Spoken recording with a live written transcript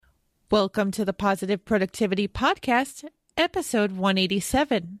Welcome to the Positive Productivity Podcast, episode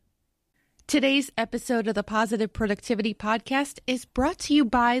 187. Today's episode of the Positive Productivity Podcast is brought to you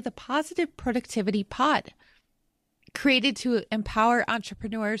by the Positive Productivity Pod. Created to empower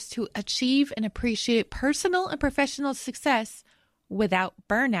entrepreneurs to achieve and appreciate personal and professional success without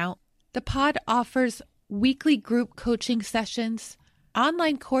burnout, the pod offers weekly group coaching sessions,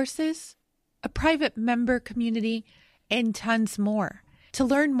 online courses, a private member community, and tons more. To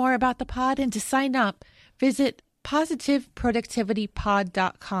learn more about the pod and to sign up, visit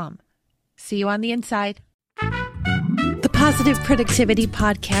positiveproductivitypod.com. See you on the inside. The Positive Productivity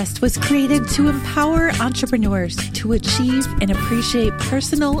Podcast was created to empower entrepreneurs to achieve and appreciate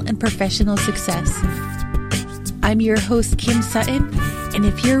personal and professional success. I'm your host, Kim Sutton, and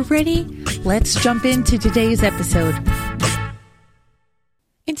if you're ready, let's jump into today's episode.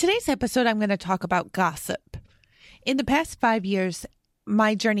 In today's episode, I'm going to talk about gossip. In the past 5 years,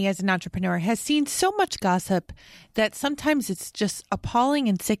 my journey as an entrepreneur has seen so much gossip that sometimes it's just appalling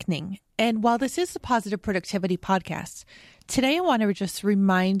and sickening. And while this is the Positive Productivity Podcast, today I want to just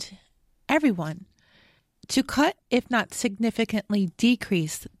remind everyone to cut, if not significantly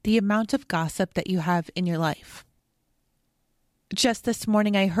decrease, the amount of gossip that you have in your life. Just this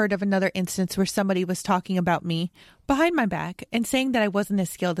morning, I heard of another instance where somebody was talking about me behind my back and saying that I wasn't as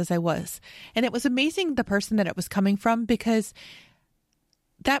skilled as I was. And it was amazing the person that it was coming from, because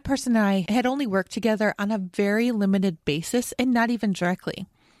that person and I had only worked together on a very limited basis and not even directly.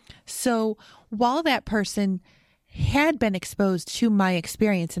 So while that person had been exposed to my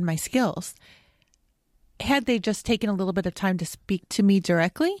experience and my skills, had they just taken a little bit of time to speak to me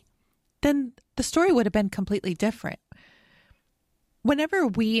directly, then the story would have been completely different. Whenever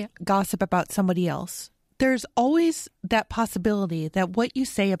we gossip about somebody else, there's always that possibility that what you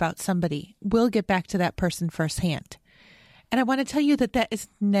say about somebody will get back to that person firsthand. And I want to tell you that that is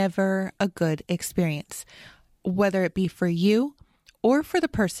never a good experience, whether it be for you or for the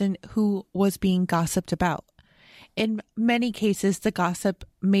person who was being gossiped about. In many cases, the gossip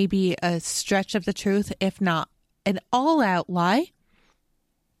may be a stretch of the truth, if not an all-out lie.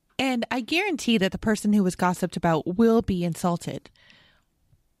 And I guarantee that the person who was gossiped about will be insulted.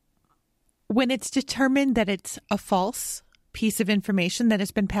 When it's determined that it's a false piece of information that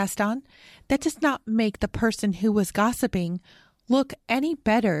has been passed on, that does not make the person who was gossiping look any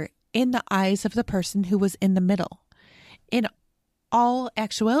better in the eyes of the person who was in the middle. In all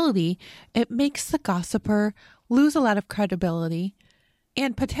actuality, it makes the gossiper lose a lot of credibility,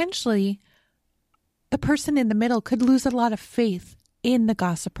 and potentially the person in the middle could lose a lot of faith in the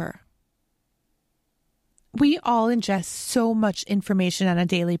gossiper. We all ingest so much information on a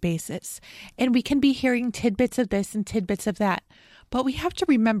daily basis, and we can be hearing tidbits of this and tidbits of that, but we have to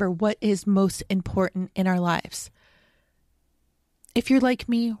remember what is most important in our lives. If you're like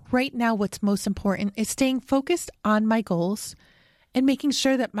me, right now what's most important is staying focused on my goals and making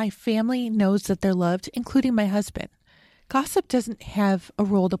sure that my family knows that they're loved, including my husband. Gossip doesn't have a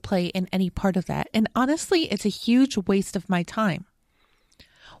role to play in any part of that, and honestly, it's a huge waste of my time.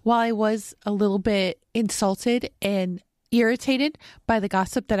 While I was a little bit insulted and irritated by the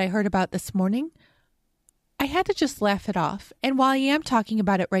gossip that I heard about this morning, I had to just laugh it off. And while I am talking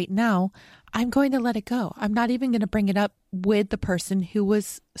about it right now, I'm going to let it go. I'm not even going to bring it up with the person who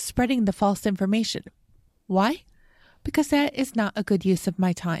was spreading the false information. Why? Because that is not a good use of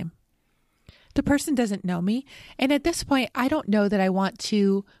my time. The person doesn't know me. And at this point, I don't know that I want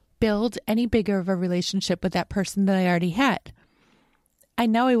to build any bigger of a relationship with that person than I already had. I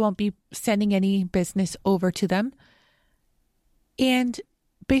know I won't be sending any business over to them. And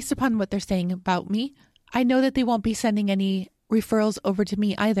based upon what they're saying about me, I know that they won't be sending any referrals over to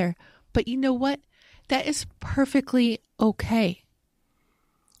me either. But you know what? That is perfectly okay.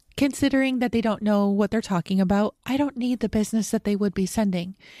 Considering that they don't know what they're talking about, I don't need the business that they would be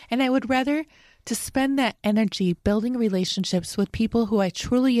sending. And I would rather to spend that energy building relationships with people who I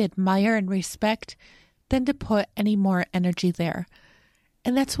truly admire and respect than to put any more energy there.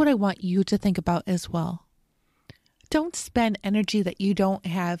 And that's what I want you to think about as well. Don't spend energy that you don't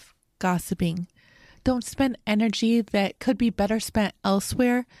have gossiping. Don't spend energy that could be better spent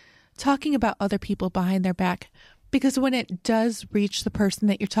elsewhere talking about other people behind their back. Because when it does reach the person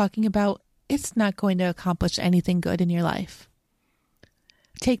that you're talking about, it's not going to accomplish anything good in your life.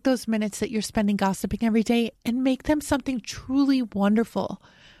 Take those minutes that you're spending gossiping every day and make them something truly wonderful.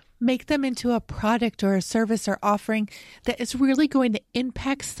 Make them into a product or a service or offering that is really going to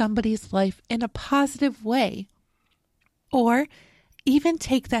impact somebody's life in a positive way. Or even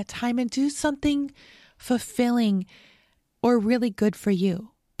take that time and do something fulfilling or really good for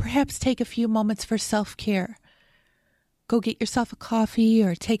you. Perhaps take a few moments for self-care. Go get yourself a coffee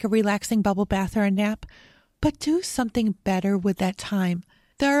or take a relaxing bubble bath or a nap, but do something better with that time.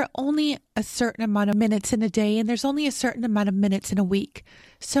 There are only a certain amount of minutes in a day, and there's only a certain amount of minutes in a week.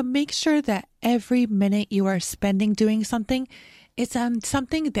 So make sure that every minute you are spending doing something is on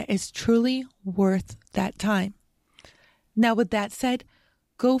something that is truly worth that time. Now, with that said,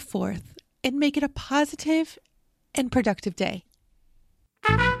 go forth and make it a positive and productive day.